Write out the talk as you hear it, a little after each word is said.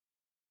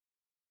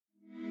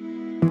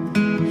Hi,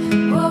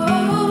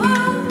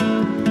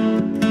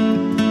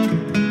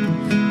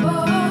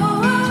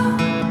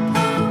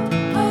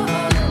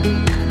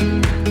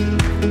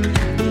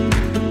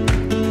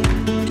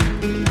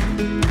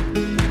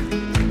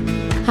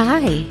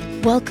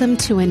 welcome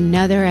to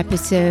another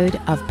episode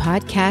of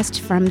Podcast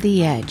from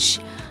the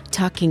Edge,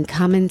 talking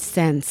common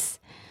sense.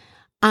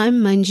 I'm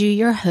Manju,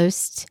 your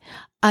host,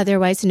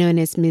 otherwise known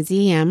as Ms.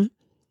 EM,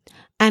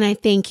 and I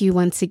thank you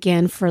once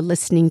again for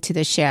listening to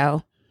the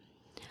show.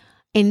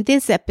 In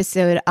this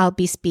episode, I'll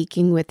be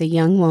speaking with a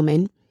young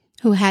woman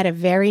who had a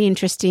very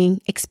interesting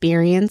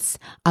experience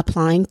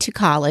applying to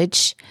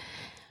college,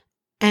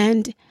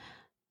 and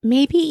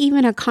maybe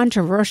even a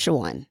controversial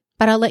one,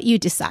 but I'll let you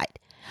decide.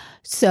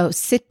 So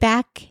sit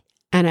back,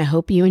 and I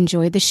hope you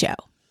enjoy the show.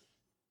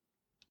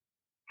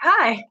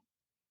 Hi.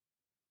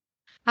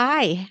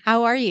 Hi,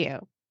 how are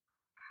you?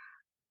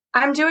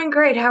 I'm doing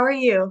great. How are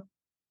you?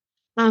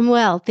 I'm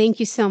well. Thank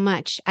you so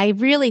much. I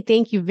really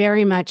thank you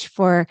very much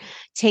for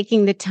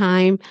taking the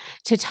time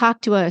to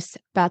talk to us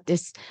about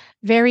this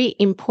very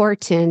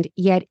important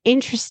yet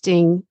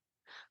interesting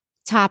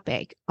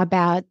topic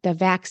about the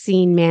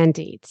vaccine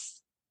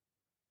mandates.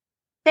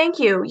 Thank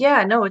you.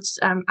 Yeah, no,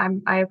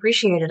 I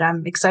appreciate it.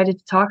 I'm excited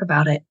to talk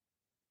about it.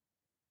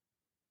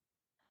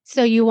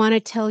 So you want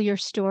to tell your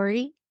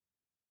story?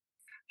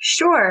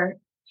 Sure.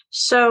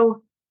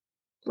 So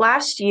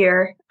last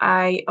year,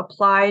 I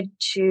applied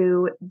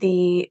to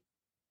the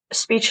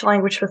speech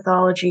language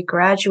pathology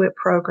graduate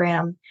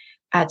program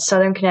at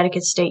Southern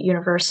Connecticut State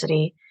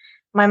University.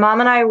 My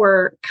mom and I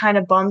were kind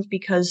of bummed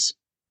because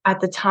at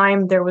the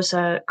time there was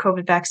a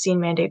COVID vaccine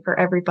mandate for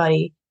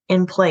everybody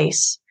in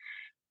place.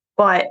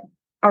 But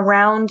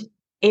around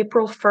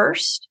April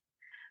 1st,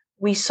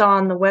 we saw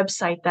on the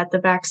website that the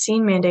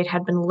vaccine mandate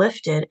had been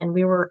lifted, and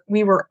we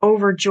were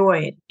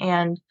overjoyed.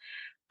 And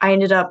I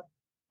ended up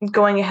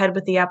going ahead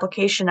with the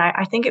application.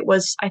 I think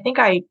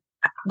I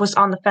was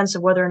on the fence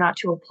of whether or not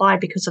to apply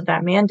because of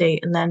that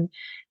mandate, and then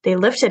they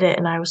lifted it,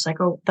 and I was like,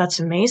 "Oh, that's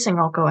amazing!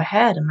 I'll go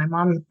ahead." And my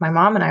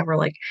mom and I were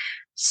like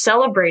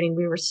celebrating.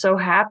 We were so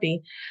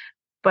happy.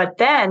 But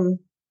then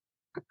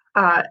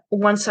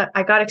once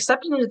I got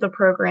accepted into the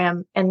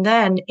program, and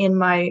then in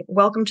my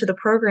welcome to the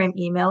program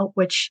email,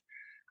 which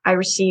I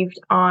received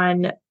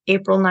on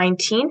April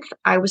 19th,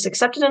 I was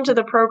accepted into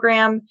the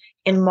program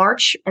in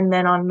March, and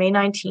then on May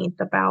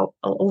 19th, about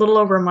a little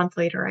over a month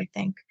later, I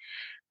think,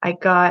 I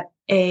got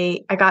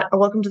a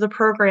welcome to the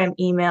program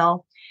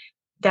email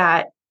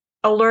that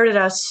alerted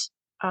us,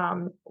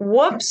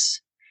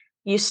 whoops,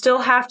 you still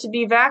have to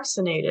be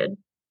vaccinated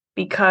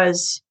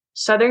because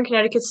Southern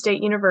Connecticut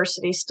State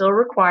University still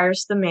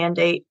requires the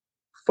mandate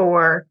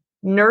for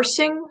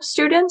nursing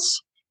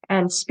students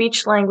and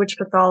speech language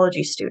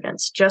pathology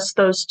students. Just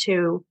those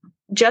two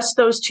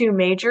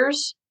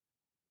majors,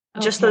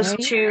 just those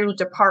two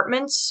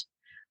departments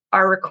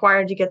are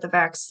required to get the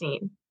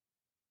vaccine.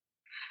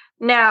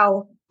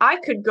 Now, I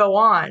could go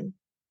on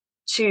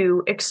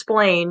to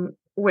explain,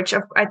 which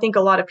I think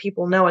a lot of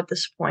people know at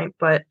this point,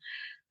 but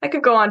I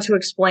could go on to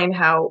explain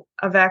how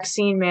a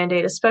vaccine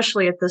mandate,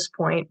 especially at this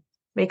point,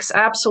 makes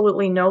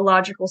absolutely no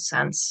logical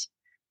sense,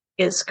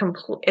 is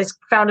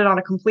founded on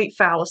a complete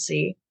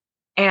fallacy,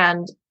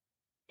 and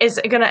is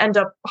going to end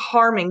up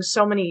harming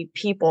so many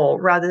people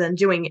rather than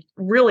doing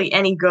really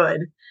any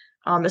good,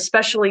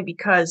 especially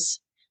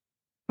because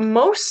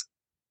most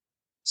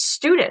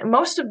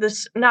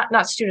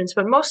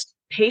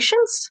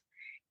patients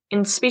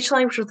in speech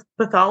language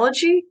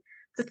pathology,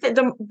 the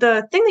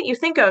thing that you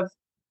think of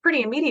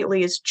pretty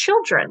immediately is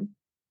children.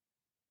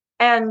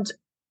 And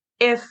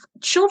if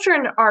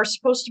children are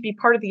supposed to be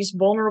part of these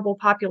vulnerable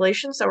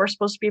populations that we're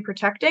supposed to be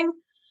protecting,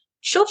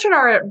 children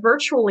are at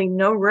virtually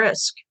no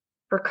risk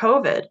for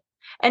COVID.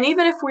 And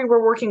even if we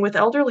were working with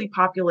elderly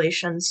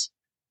populations,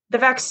 the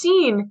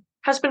vaccine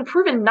has been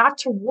proven not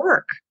to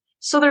work.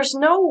 So there's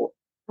no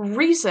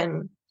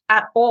reason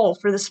at all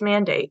for this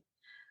mandate.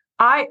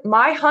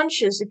 My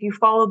hunch is if you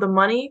follow the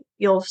money,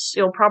 you'll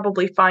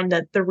probably find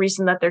that the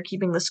reason that they're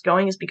keeping this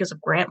going is because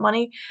of grant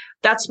money.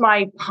 That's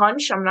my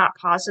hunch. I'm not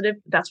positive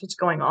that's what's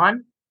going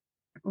on.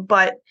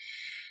 But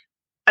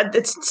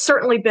it's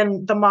certainly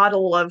been the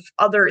model of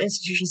other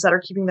institutions that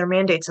are keeping their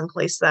mandates in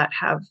place that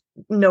have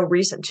no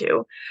reason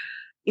to.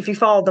 If you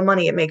follow the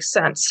money, it makes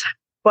sense.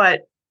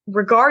 But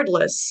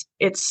regardless,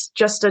 it's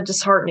just a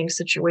disheartening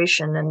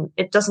situation, and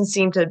it doesn't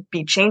seem to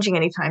be changing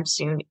anytime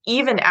soon,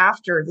 even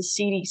after the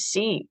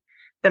CDC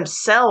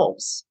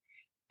themselves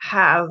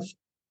have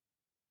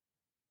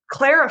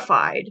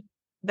clarified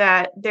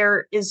that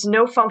there is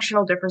no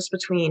functional difference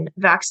between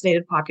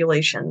vaccinated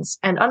populations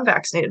and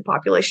unvaccinated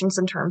populations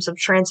in terms of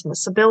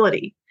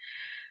transmissibility.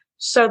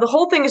 So the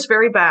whole thing is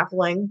very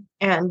baffling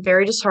and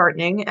very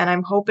disheartening, and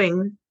I'm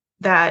hoping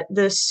that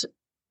this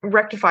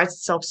rectifies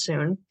itself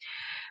soon.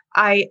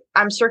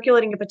 I'm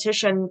circulating a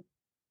petition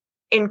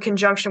in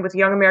conjunction with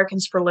Young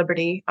Americans for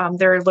Liberty.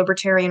 They're a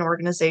libertarian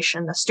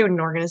organization, a student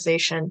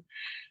organization,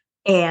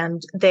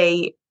 and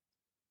they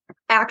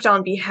act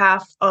on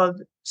behalf of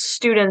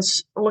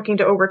students looking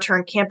to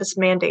overturn campus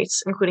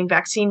mandates, including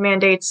vaccine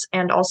mandates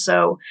and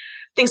also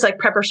things like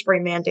pepper spray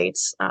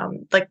mandates,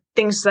 like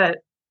things that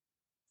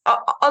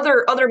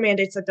other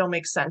mandates that don't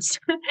make sense.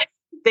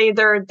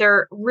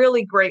 They're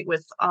really great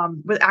with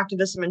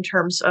activism in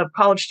terms of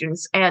college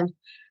students, and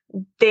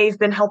they've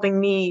been helping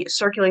me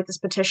circulate this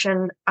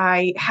petition.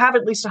 I have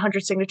at least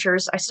 100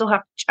 signatures. I still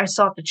have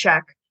to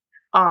check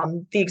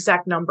the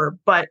exact number,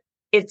 but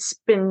it's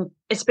been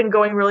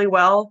going really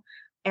well.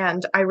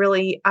 And I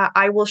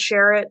will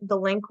share the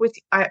link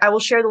I will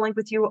share the link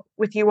with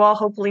you all.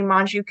 Hopefully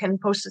Manju can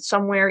post it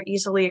somewhere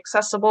easily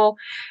accessible.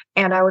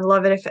 And I would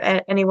love it if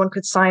anyone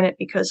could sign it,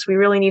 because we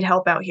really need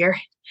help out here.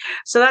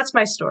 So that's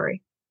my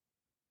story.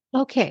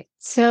 Okay.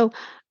 So,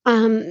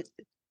 um,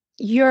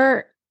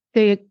 the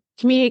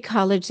community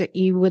college that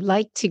you would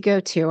like to go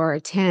to or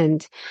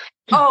attend.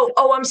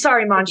 I'm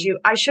sorry, Manju.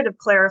 I should have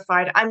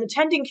clarified. I'm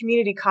attending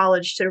community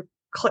college to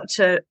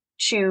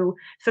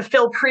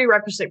fulfill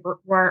prerequisite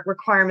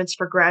requirements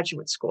for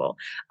graduate school.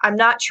 I'm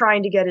not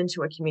trying to get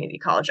into a community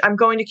college. I'm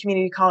going to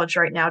community college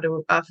right now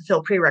to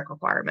fulfill prereq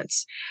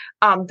requirements.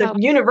 The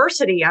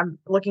university I'm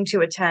looking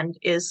to attend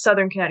is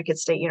Southern Connecticut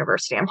State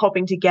University. I'm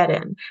hoping to get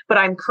in, but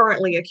I'm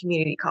currently a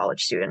community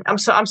college student. I'm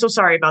so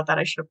sorry about that.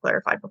 I should have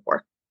clarified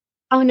before.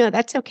 Oh, no,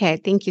 that's okay.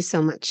 Thank you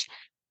so much.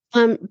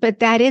 But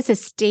that is a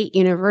state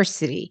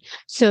university.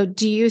 So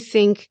do you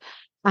think,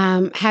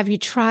 have you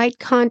tried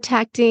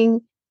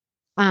contacting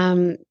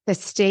the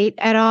state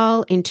at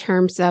all in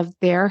terms of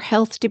their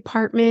health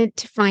department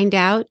to find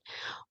out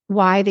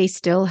why they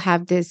still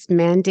have this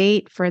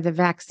mandate for the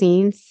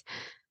vaccines?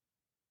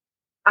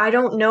 I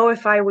don't know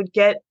if I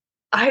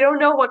don't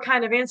know what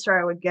kind of answer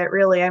I would get,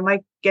 really. I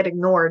might get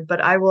ignored,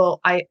 but I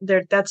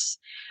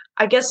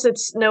guess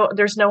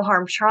there's no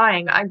harm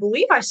trying. I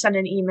believe I sent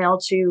an email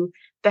to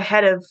the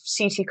head of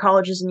CT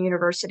colleges and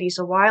universities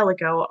a while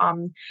ago.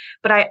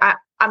 But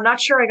I'm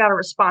not sure I got a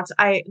response.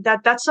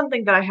 That's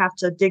something that I have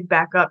to dig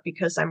back up,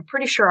 because I'm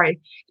pretty sure I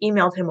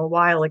emailed him a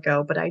while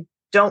ago, but I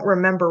don't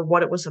remember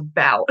what it was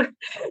about.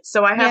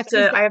 So I have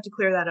to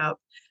clear that up.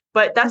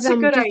 But that's a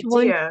good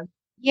idea.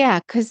 Yeah,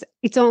 because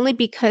it's only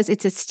because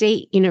it's a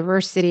state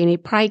university and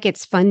it probably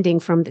gets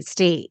funding from the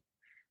state.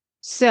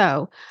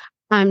 So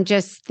I'm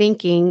just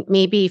thinking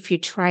maybe if you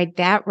tried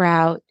that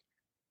route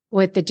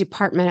with the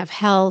Department of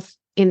Health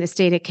in the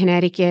state of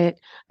Connecticut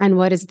and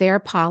what is their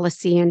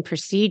policy and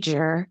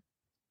procedure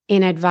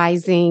in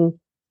advising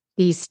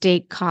these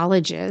state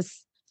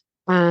colleges,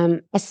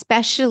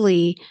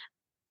 especially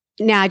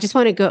now, I just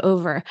want to go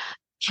over,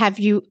 have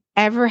you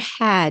ever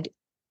had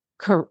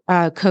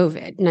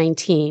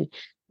COVID-19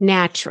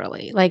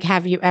 naturally? Like,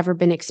 have you ever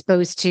been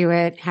exposed to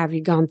it? Have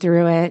you gone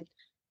through it?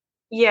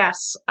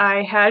 Yes,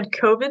 I had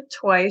COVID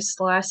twice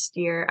last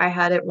year. I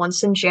had it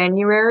once in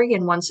January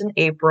and once in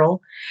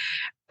April.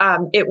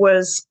 It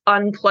was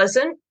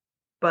unpleasant,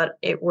 but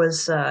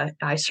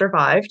I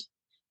survived.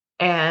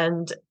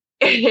 And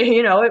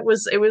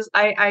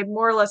I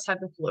more or less had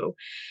the flu.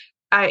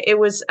 I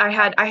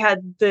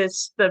had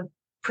the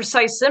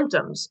precise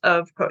symptoms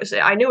of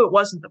COVID. I knew it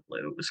wasn't the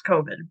flu, it was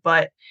COVID,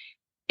 but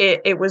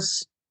it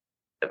was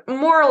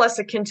more or less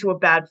akin to a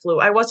bad flu.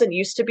 I wasn't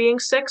used to being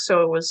sick,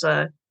 so it was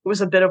a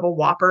bit of a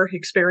whopper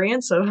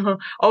experience of,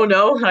 oh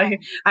no, I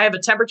have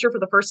a temperature for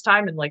the first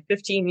time in like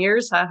 15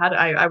 years. I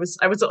was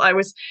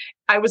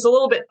a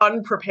little bit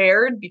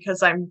unprepared,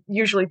 because I'm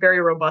usually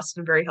very robust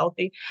and very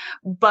healthy,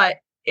 but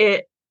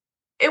it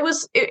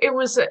was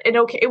an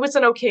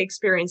okay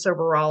experience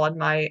overall.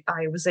 And I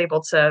was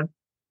able to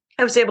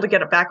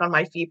get it back on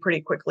my feet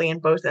pretty quickly in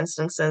both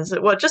instances.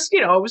 It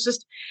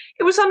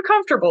was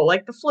uncomfortable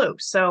like the flu.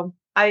 So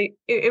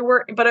it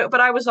worked, but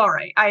I was all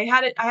right. I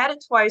had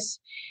it twice,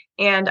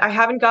 and I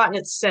haven't gotten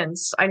it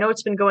since. I know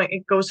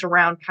it goes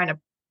around kind of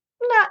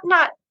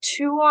not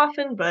too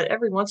often, but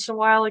every once in a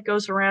while it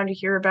goes around. You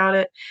hear about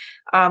it.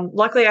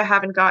 Luckily I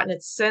haven't gotten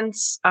it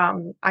since.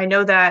 I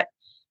know that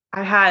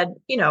I had,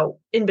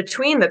 in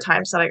between the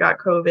times that I got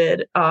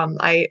COVID,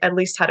 I at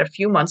least had a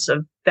few months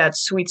of that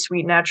sweet,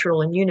 sweet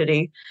natural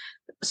immunity.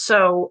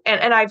 So,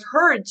 and I've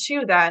heard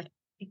too that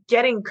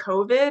getting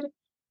COVID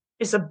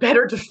is a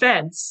better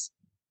defense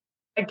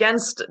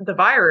against the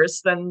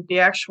virus than the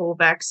actual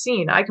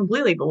vaccine. I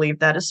completely believe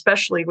that,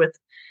 especially with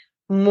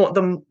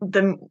the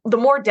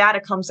more data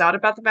comes out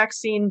about the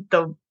vaccine,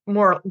 the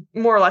more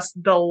or less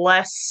the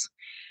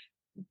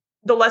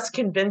less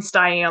convinced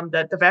I am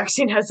that the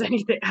vaccine has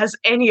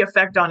any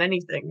effect on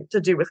anything to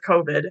do with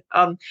COVID.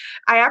 I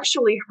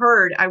actually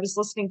heard, I was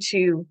listening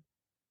to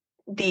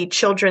the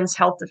Children's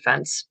Health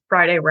Defense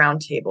Friday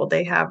Roundtable.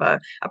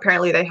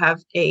 Apparently they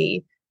have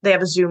a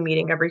Zoom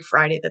meeting every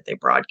Friday that they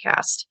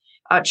broadcast.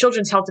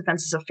 Children's Health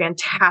Defense is a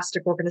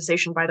fantastic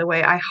organization, by the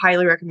way. I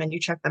highly recommend you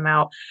check them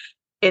out.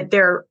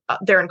 They're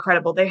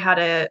incredible. They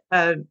had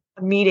a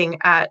meeting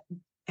at,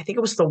 I think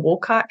it was the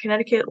Wolcott,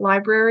 Connecticut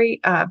Library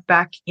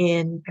back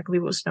in, I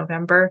believe it was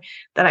November,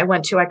 that I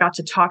went to. I got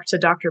to talk to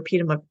Dr.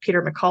 Peter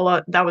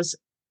McCullough. I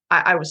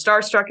was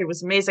starstruck. It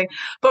was amazing.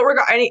 But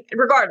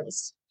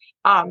regardless,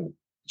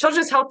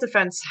 Children's Health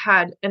Defense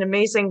had an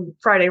amazing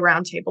Friday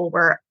roundtable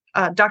where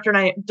Dr.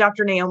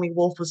 Naomi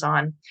Wolf was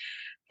on.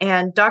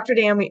 And Dr.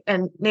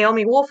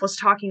 Naomi Wolf was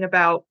talking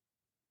about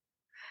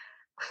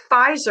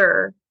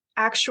Pfizer.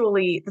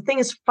 Actually, the thing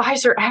is,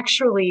 Pfizer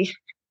actually,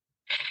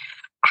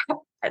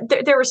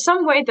 there was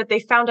some way that they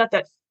found out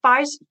that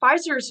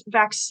Pfizer's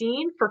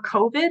vaccine for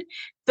COVID,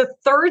 the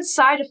third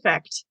side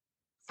effect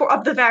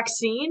of the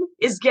vaccine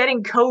is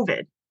getting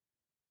COVID.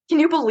 Can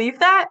you believe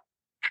that?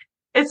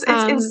 It's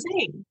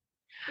insane.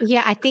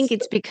 Yeah, I think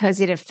it's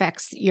because it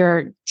affects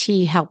your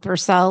T helper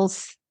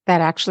cells that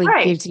actually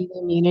gives you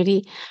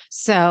immunity.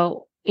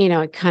 So,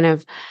 it kind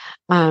of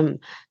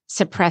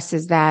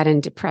suppresses that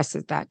and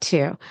depresses that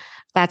too.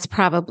 That's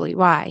probably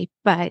why.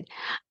 But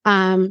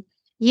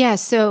yeah,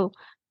 so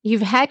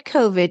you've had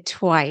COVID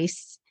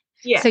twice.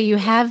 Yeah. So you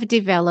have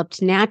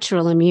developed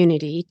natural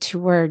immunity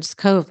towards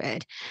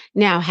COVID.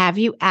 Now, have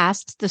you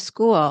asked the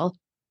school,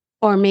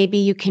 or maybe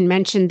you can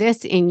mention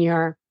this in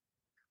your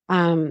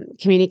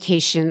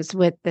communications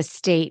with the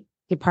State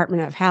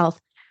Department of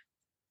Health,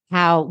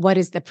 what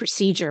is the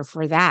procedure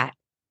for that?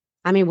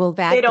 I mean, will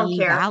that be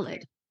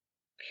valid?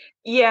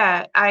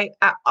 Yeah, I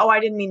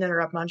didn't mean to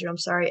interrupt, Manju. I'm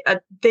sorry.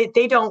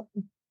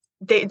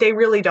 They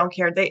really don't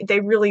care. They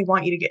really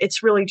want you to get,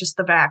 it's really just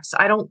the vax.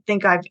 I don't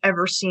think I've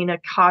ever seen a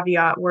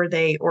caveat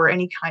or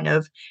any kind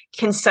of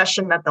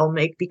concession that they'll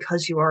make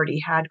because you already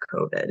had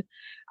COVID.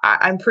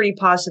 I'm pretty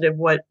positive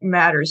what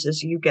matters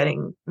is you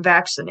getting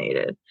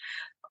vaccinated.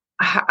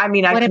 I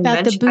mean, what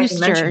about the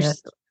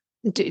boosters?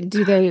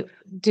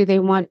 Do they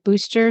want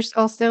boosters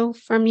also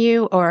from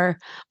you or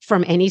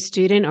from any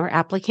student or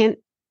applicant?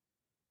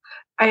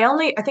 I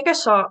only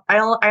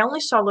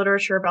saw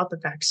literature about the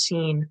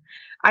vaccine.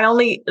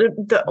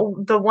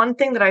 The one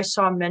thing that I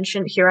saw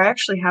mentioned here, I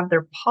actually have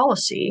their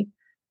policy.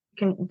 I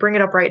can bring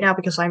it up right now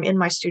because I'm in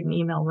my student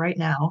email right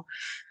now.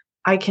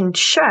 I can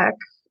check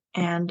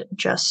and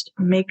just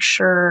make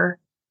sure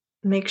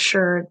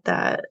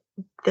that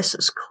this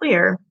is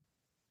clear.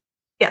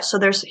 Yeah, so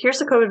here's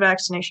the COVID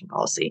vaccination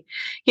policy.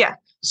 Yeah,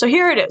 so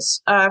here it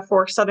is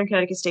for Southern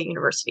Connecticut State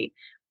University.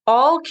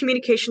 All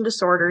communication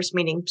disorders,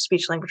 meaning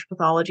speech language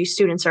pathology,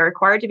 students are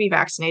required to be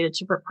vaccinated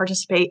to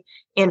participate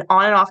in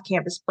on and off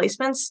campus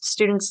placements.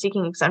 Students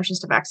seeking exemptions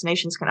to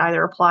vaccinations can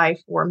either apply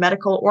for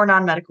medical or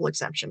non-medical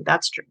exemption.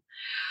 That's true.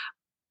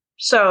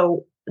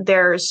 So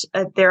there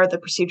are the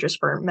procedures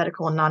for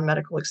medical and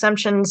non-medical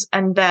exemptions,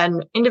 and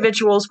then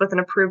individuals with an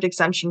approved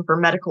exemption for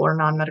medical or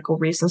non-medical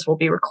reasons will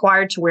be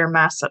required to wear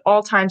masks at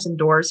all times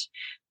indoors,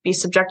 be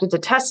subjected to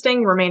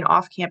testing, remain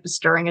off campus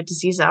during a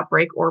disease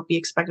outbreak, or be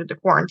expected to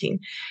quarantine.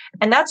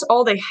 And that's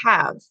all they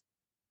have.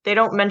 They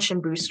don't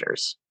mention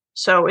boosters.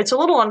 So it's a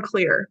little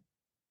unclear.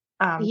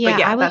 I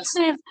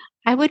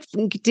would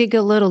dig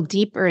a little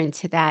deeper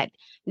into that.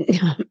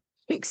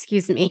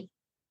 Excuse me.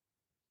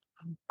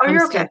 Oh,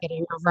 you're okay.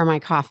 Getting over my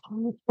cough.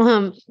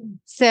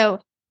 So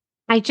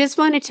I just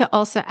wanted to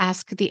also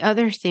ask, the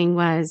other thing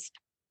was,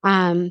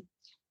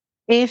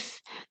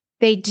 if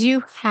they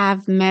do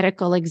have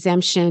medical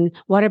exemption,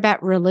 what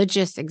about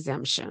religious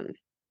exemption?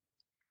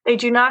 They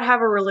do not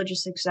have a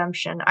religious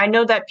exemption. I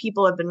know that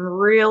people have been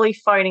really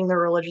fighting the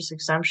religious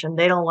exemption.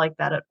 They don't like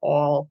that at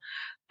all.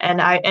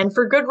 And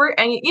for good reason.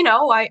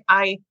 And,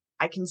 I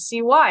can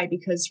see why,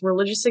 because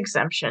religious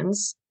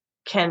exemptions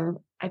can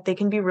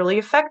be really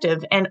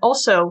effective. And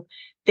also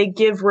they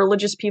give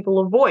religious people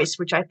a voice,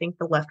 which I think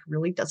the left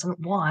really doesn't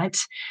want.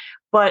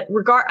 But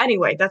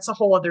anyway, that's a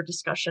whole other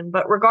discussion.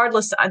 But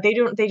regardless, they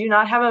do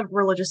not have a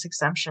religious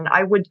exemption.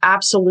 I would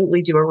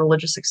absolutely do a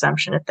religious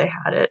exemption if they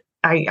had it.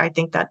 I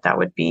think that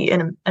would be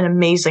an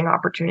amazing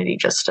opportunity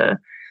just to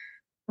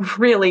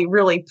really,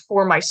 really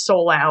pour my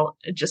soul out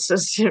just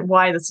as to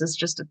why this is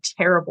just a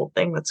terrible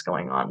thing that's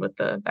going on with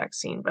the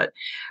vaccine. But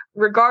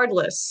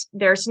regardless,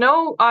 there's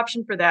no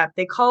option for that.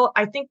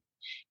 I think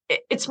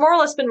it's more or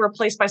less been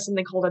replaced by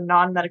something called a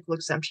non-medical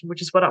exemption,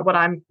 which is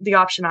the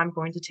option I'm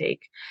going to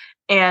take.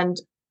 And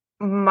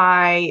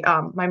my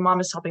mom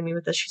is helping me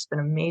with this. She's been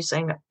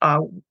amazing.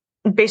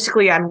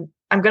 Basically, I'm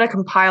going to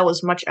compile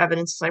as much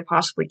evidence as I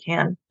possibly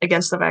can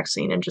against the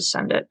vaccine and just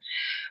send it.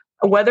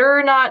 Whether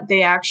or not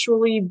they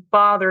actually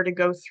bother to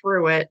go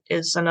through it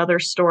is another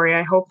story.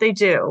 I hope they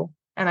do.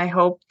 And I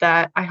hope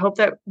that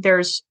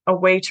there's a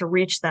way to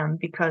reach them,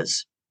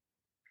 because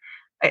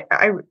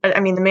I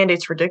mean, the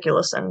mandate's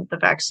ridiculous, and the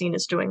vaccine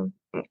is doing,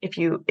 if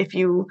you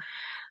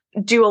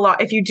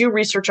do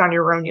research on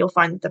your own, you'll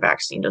find that the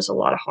vaccine does a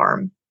lot of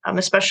harm,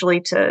 especially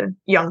to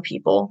young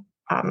people.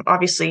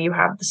 Obviously you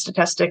have the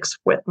statistics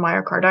with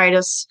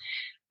myocarditis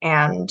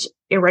and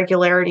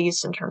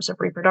irregularities in terms of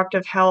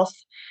reproductive health.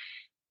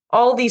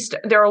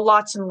 There are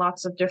lots and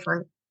lots of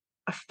different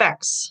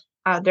effects.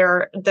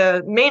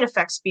 The main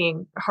effects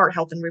being heart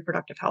health and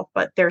reproductive health,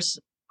 but there's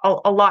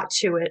a lot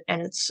to it,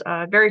 and it's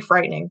very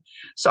frightening.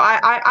 So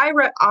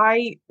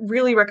I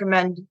really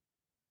recommend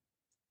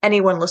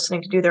anyone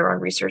listening to do their own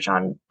research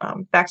on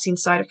vaccine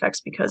side effects,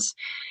 because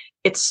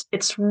it's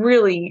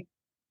very,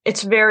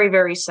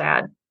 very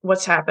sad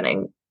what's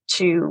happening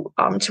to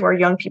our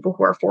young people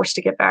who are forced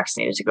to get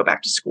vaccinated to go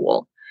back to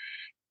school.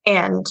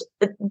 And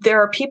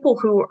there are people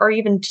who are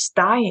even just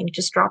dying,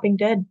 just dropping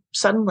dead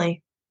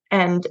suddenly.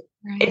 And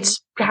Right.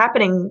 it's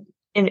happening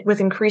with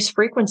increased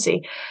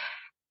frequency.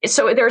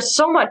 So there's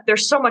so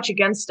much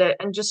against it,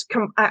 and just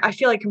I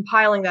feel like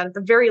compiling that at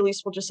the very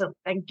least will just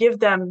give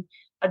them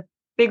a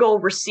big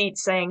old receipt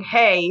saying,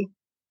 hey,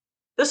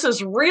 this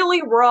is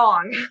really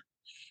wrong,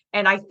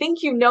 and I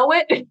think you know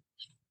it,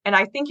 and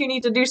I think you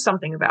need to do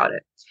something about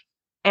it.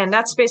 And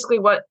that's basically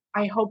what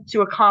I hope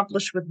to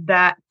accomplish with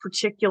that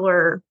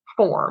particular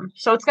form.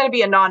 So it's going to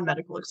be a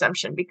non-medical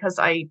exemption because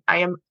I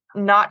am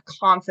not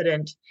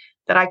confident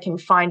that I can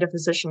find a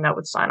physician that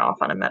would sign off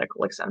on a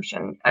medical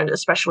exemption,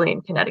 especially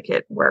in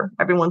Connecticut where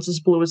everyone's as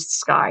blue as the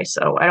sky.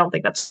 So I don't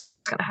think that's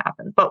going to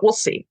happen, but we'll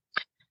see.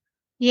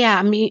 Yeah,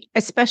 I mean,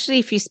 especially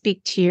if you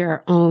speak to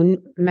your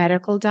own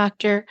medical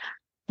doctor.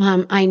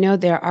 I know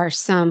there are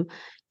some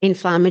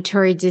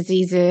inflammatory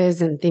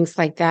diseases and things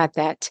like that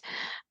that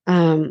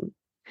um,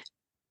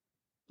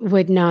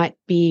 would not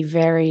be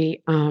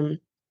very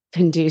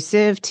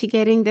conducive to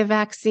getting the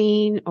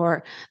vaccine,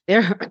 or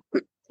there,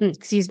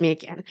 excuse me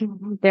again,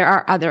 there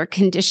are other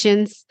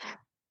conditions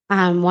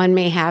one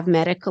may have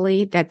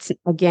medically that's,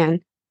 again,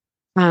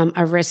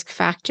 a risk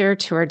factor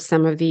towards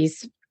some of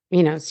these,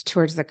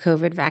 towards the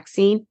COVID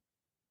vaccine.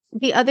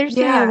 The other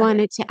thing I Yeah,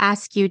 wanted to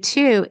ask you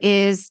too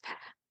is,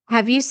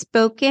 have you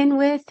spoken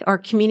with or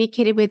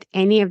communicated with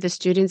any of the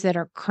students that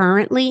are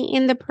currently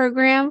in the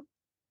program?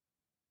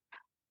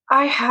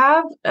 I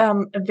have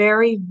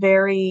very,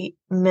 very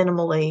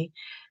minimally.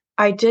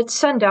 I did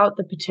send out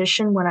the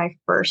petition when we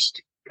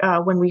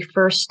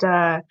first,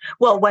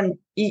 when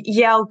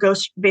Yale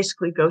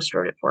basically ghost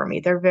wrote it for me.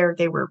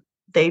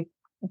 They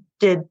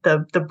did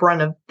the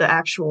brunt of the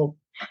actual,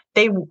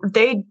 they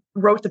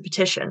wrote the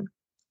petition,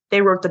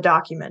 they wrote the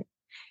document,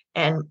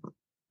 and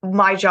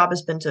my job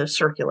has been to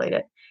circulate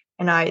it.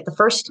 And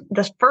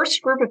the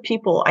first group of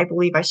people I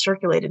believe I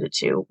circulated it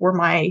to were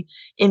my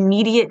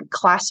immediate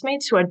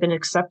classmates who had been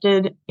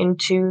accepted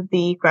into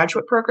the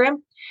graduate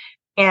program.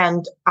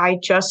 And I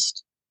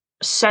just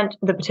sent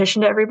the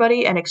petition to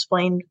everybody and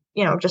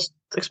just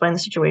explained the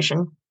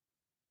situation,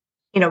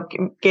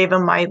 gave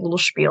them my little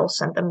spiel,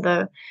 sent them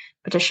the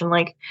petition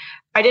link.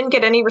 I didn't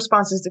get any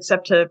responses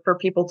except for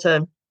people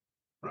to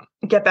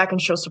get back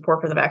and show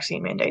support for the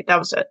vaccine mandate. That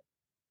was it.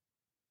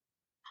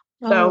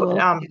 So,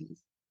 Oh, okay.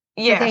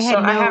 So yeah, they so had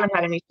I no, haven't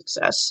had any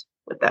success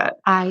with that.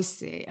 I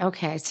see.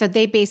 Okay. So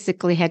they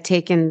basically had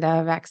taken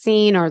the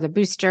vaccine or the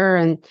booster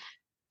and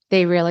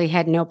they really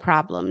had no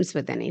problems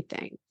with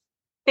anything.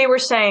 They were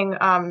saying,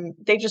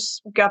 they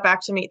just got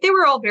back to me. They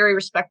were all very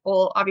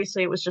respectful.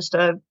 Obviously, it was just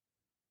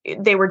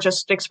they were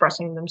just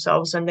expressing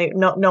themselves, and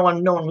no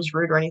one was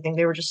rude or anything.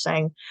 They were just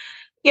saying,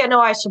 yeah,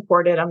 no, I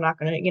support it. I'm not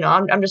going to,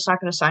 I'm just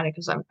not going to sign it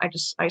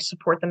because I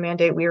support the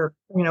mandate. We're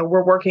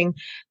working.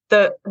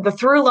 The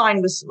through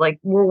line was like,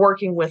 we're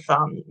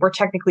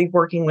technically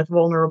working with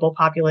vulnerable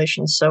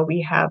populations. So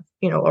we have,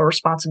 a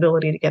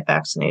responsibility to get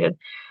vaccinated.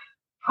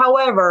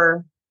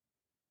 However,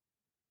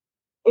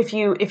 if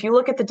you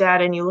look at the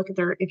data and you look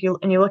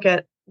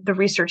at the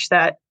research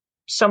that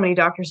so many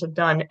doctors have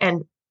done,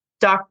 and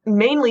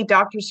mainly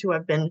doctors who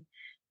have been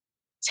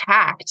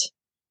attacked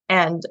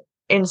and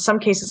in some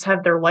cases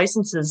have their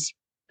licenses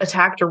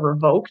attacked or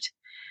revoked,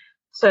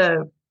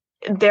 to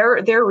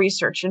their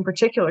research in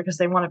particular, because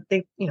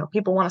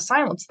people want to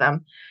silence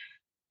them,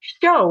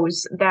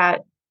 shows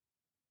that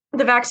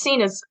the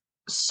vaccine is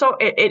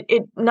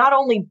it not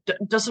only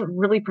doesn't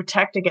really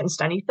protect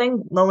against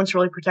anything. No one's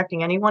really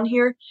protecting anyone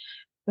here.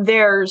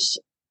 There's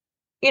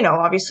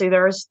obviously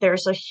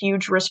there's a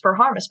huge risk for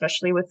harm,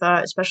 especially with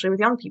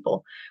young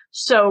people.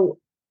 So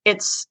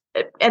it's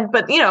and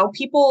but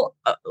people,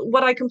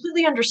 what I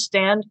completely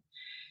understand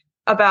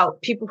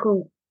about people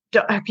who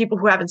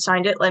haven't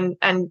signed it,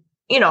 and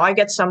I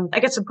get some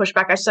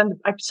pushback. I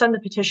send the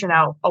petition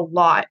out a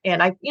lot,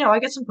 and I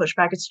get some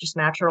pushback. It's just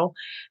natural,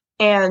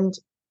 and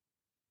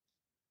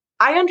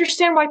I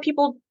understand why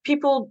people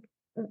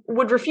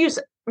would refuse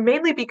it,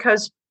 mainly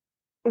because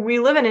we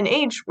live in an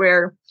age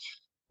where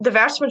the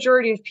vast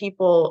majority of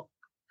people,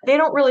 they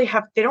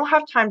don't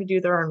have time to do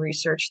their own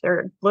research.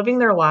 They're living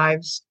their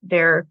lives.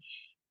 They're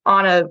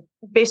on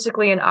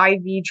basically an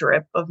IV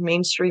drip of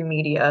mainstream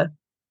media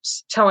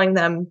telling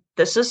them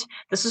this is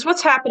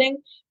what's happening,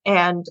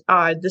 and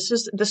this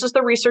is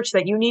the research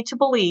that you need to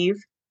believe,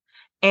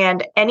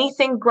 and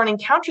anything running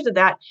counter to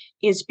that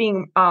is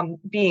being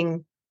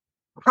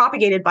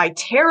propagated by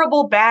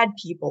terrible bad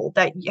people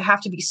that you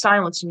have to be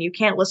silenced and you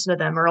can't listen to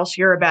them or else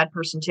you're a bad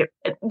person too.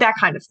 That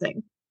kind of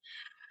thing.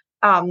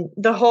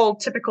 The whole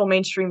typical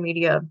mainstream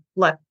media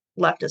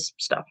leftist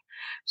stuff.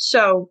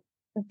 So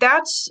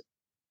that's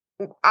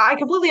I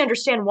completely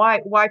understand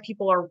why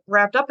people are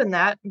wrapped up in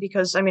that,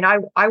 because I mean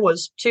I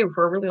was too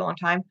for a really long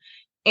time,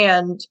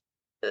 and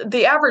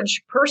the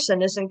average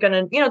person isn't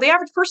gonna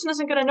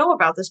know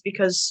about this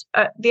because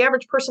the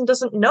average person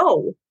doesn't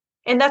know,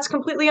 and that's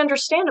completely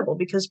understandable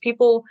because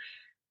people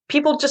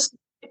just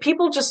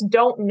people just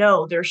don't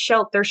know. They're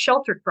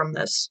sheltered from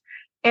this,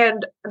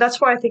 and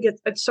that's why I think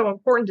it's so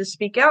important to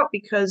speak out,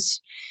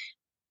 because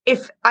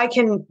if I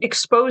can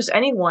expose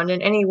anyone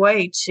in any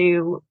way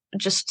to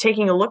just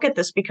taking a look at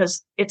this,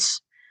 because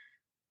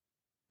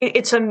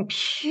it's a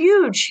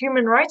huge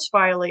human rights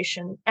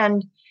violation.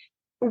 And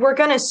we're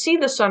going to see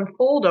this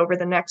unfold over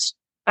the next,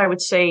 I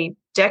would say,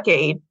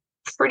 decade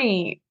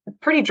pretty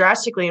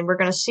drastically. And we're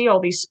going to see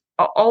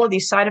all of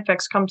these side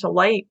effects come to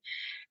light,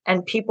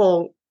 and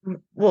people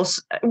will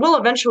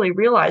eventually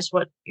realize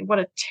what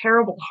a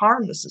terrible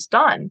harm this has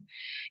done.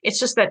 It's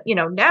just that,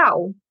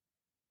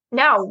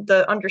 now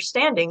the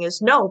understanding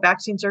is, no,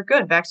 vaccines are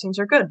good. Vaccines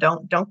are good.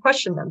 Don't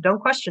question them. Don't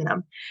question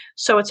them.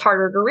 So it's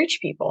harder to reach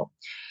people.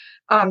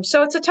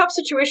 So it's a tough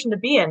situation to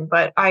be in,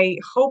 but I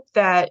hope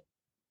that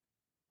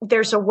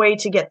there's a way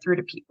to get through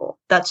to people.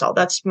 That's all.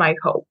 That's my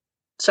hope.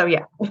 So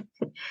yeah.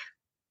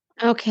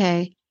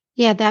 Okay.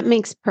 Yeah, that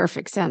makes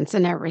perfect sense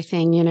and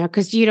everything,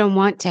 because you don't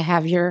want to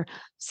have your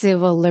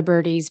civil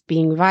liberties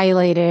being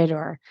violated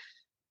or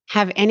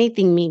have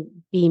anything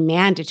be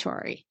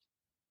mandatory.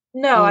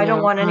 No, I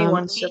don't want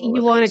anyone's civil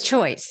You want a liberties.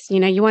 choice,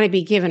 you want to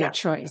be given Yeah. a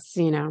choice,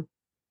 Yeah,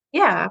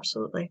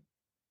 absolutely.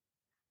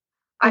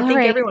 I All think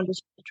right. everyone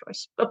deserves a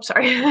choice. Oh,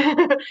 sorry.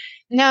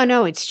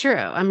 No, it's true.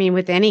 I mean,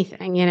 with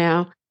anything,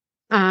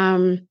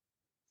 um,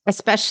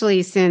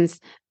 especially since,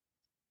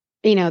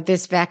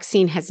 this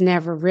vaccine has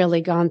never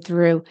really gone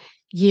through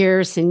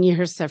years and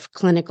years of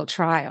clinical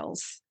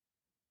trials.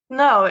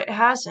 No, it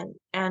hasn't.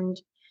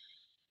 And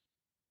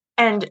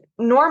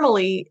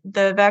normally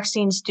the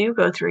vaccines do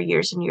go through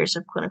years and years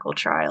of clinical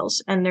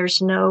trials, and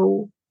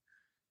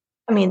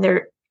I mean,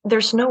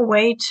 there's no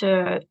way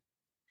to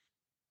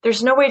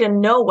there's no way to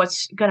know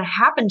what's going to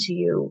happen to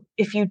you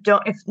if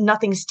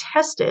nothing's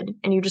tested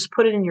and you just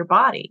put it in your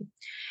body.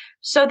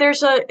 So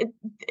there's a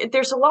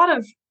lot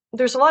of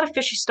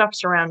fishy stuff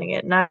surrounding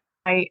it, and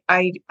I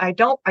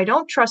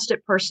don't trust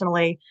it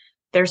personally.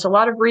 There's a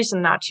lot of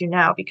reason not to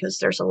now, because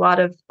there's a lot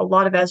of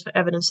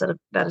evidence that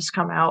has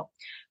come out.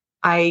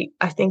 I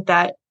think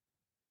that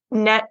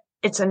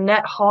it's a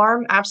net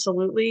harm,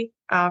 absolutely,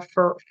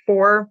 for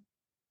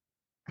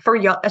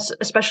young,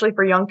 especially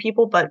for young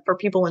people, but for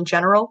people in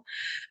general,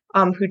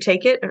 who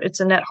take it. It's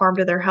a net harm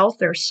to their health.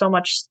 It's an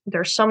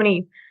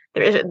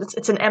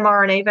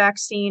mRNA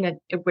vaccine,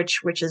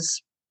 which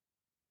is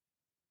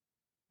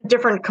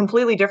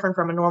completely different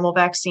from a normal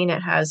vaccine.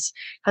 It has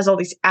all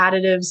these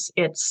additives.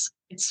 It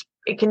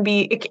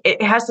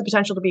has the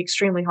potential to be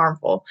extremely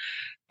harmful.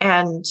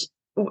 And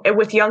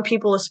with young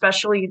people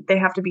especially, they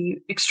have to be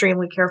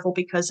extremely careful,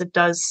 because it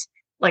does,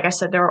 like I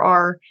said, there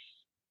are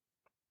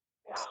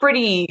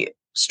pretty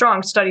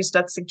strong studies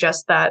that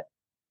suggest that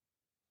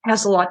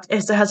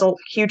it has a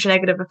huge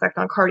negative effect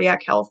on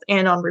cardiac health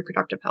and on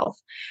reproductive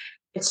health.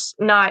 It's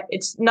not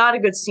a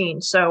good scene.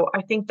 So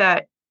I think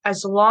that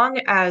as long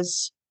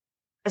as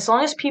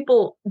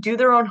people do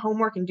their own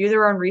homework and do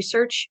their own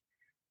research,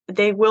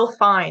 they will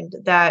find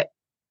that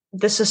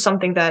this is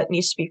something that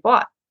needs to be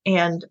fought.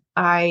 And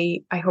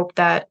I hope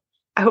that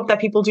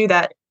people do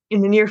that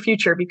in the near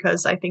future,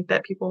 because I think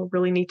that people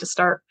really need to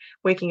start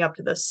waking up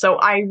to this. So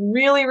I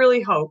really,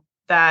 really hope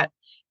that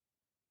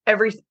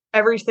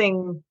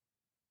everything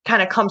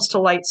kind of comes to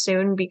light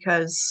soon,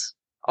 because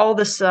all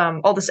this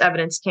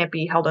evidence can't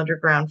be held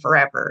underground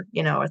forever.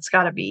 It's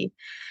got to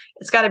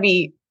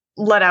be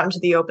let out into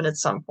the open at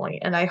some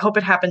point, and I hope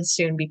it happens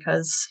soon,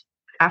 because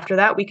after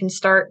that we can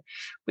start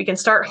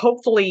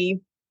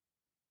hopefully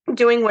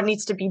doing what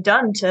needs to be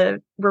done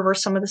to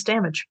reverse some of this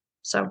damage.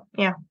 So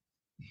yeah.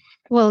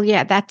 Well,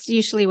 yeah, that's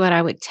usually what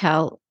I would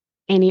tell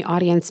any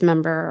audience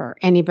member or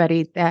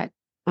anybody that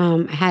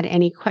had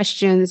any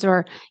questions,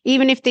 or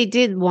even if they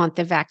did want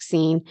the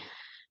vaccine,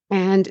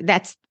 and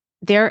that's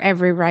their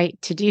every right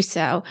to do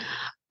so.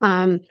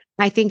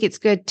 I think it's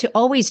good to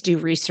always do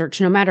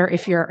research, no matter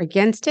if you're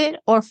against it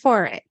or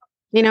for it.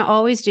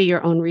 Always do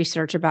your own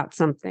research about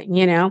something.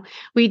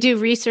 We do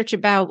research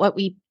about what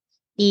we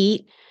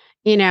eat,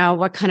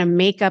 what kind of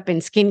makeup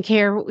and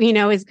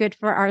skincare, is good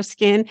for our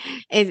skin.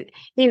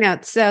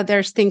 So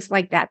there's things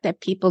like that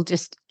people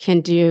just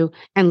can do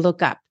and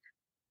look up.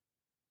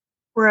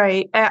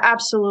 Right.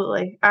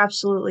 Absolutely.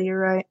 Absolutely. You're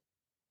right.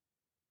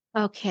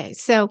 Okay.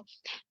 So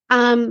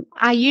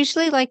I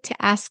usually like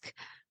to ask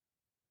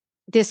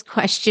this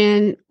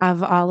question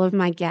of all of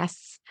my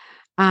guests.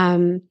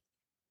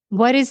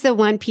 What is the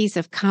one piece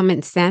of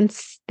common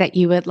sense that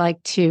you would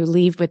like to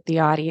leave with the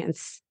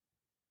audience?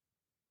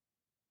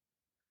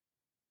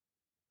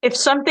 If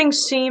something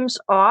seems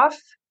off,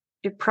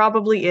 it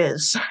probably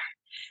is.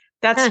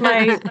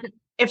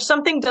 If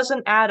something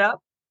doesn't add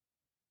up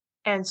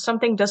and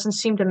something doesn't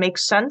seem to make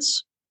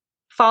sense,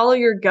 follow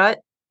your gut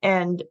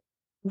and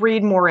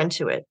read more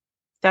into it.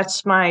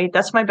 That's my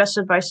best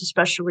advice,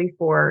 especially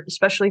for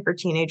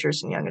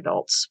teenagers and young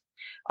adults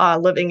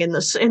living in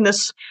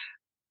this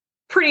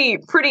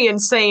pretty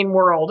insane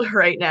world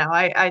right now.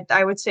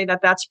 I would say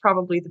that that's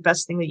probably the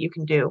best thing that you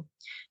can do.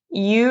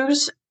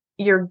 Use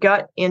your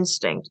gut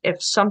instinct.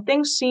 If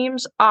something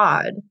seems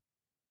odd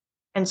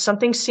and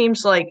something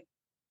seems like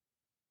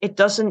it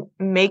doesn't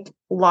make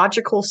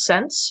logical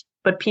sense,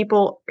 but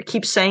people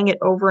keep saying it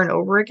over and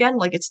over again,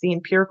 like it's the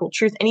empirical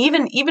truth, and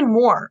even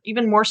more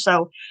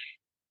so,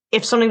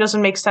 if something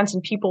doesn't make sense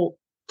and people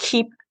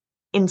keep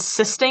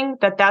insisting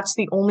that that's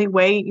the only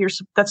way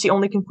that's the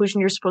only conclusion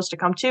you're supposed to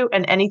come to,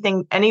 and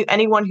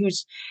anyone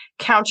who's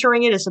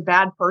countering it is a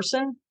bad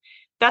person,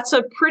 that's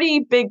a pretty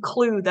big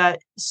clue that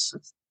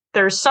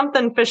there's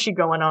something fishy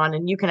going on,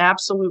 and you can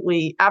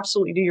absolutely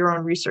do your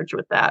own research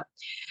with that.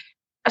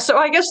 So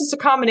I guess it's a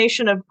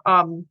combination of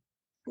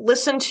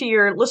listen to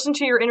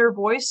your inner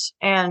voice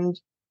and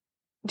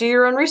do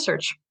your own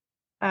research,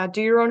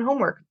 do your own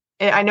homework.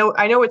 I know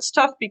it's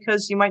tough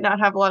because you might not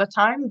have a lot of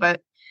time,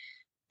 but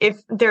if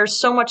there's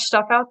so much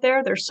stuff out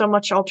there, there's so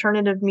much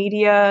alternative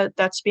media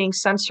that's being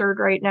censored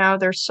right now.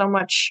 There's so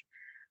much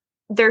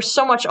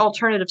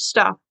alternative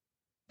stuff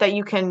that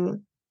you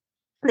can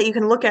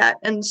look at,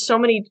 and so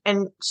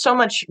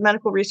much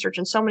medical research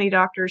and so many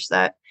doctors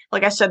that,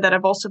 like I said, that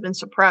have also been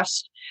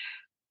suppressed,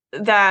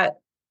 that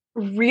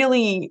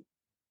really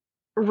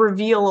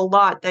reveal a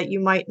lot that you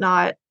might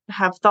not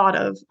have thought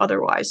of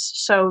otherwise.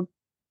 So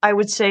I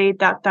would say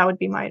that would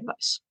be my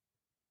advice.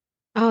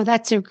 Oh,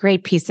 that's a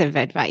great piece of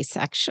advice,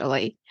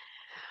 actually.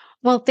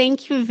 Well,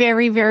 thank you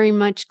very, very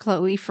much,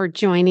 Chloe, for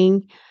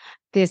joining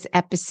this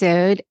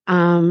episode.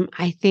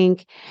 I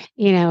think,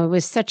 it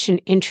was such an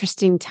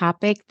interesting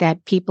topic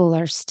that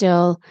people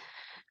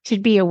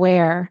should be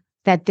aware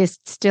that this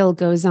still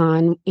goes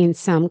on in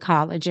some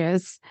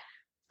colleges,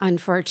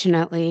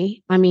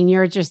 unfortunately. I mean,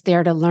 you're just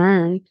there to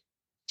learn,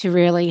 to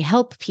really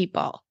help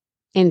people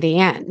in the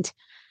end.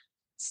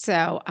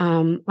 So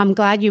I'm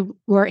glad you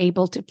were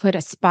able to put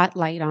a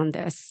spotlight on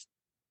this.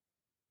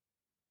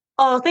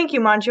 Oh, thank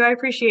you, Manju. I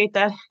appreciate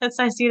that. That's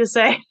nice of you to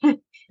say.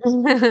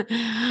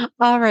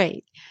 All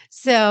right.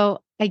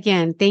 So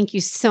again, thank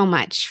you so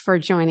much for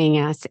joining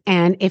us.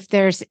 And if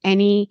there's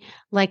any,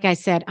 like I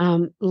said,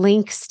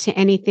 links to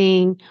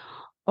anything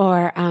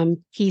or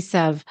piece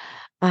of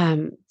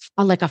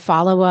like a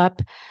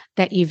follow-up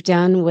that you've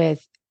done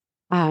with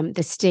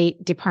the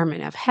State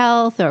Department of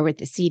Health or with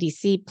the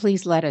CDC,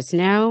 please let us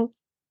know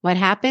what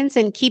happens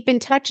and keep in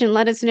touch and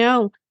let us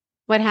know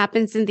what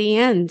happens in the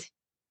end.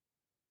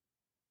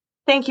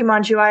 Thank you,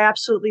 Manju. I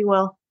absolutely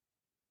will.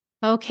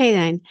 Okay,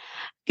 then.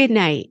 Good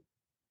night.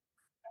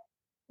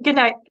 Good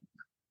night.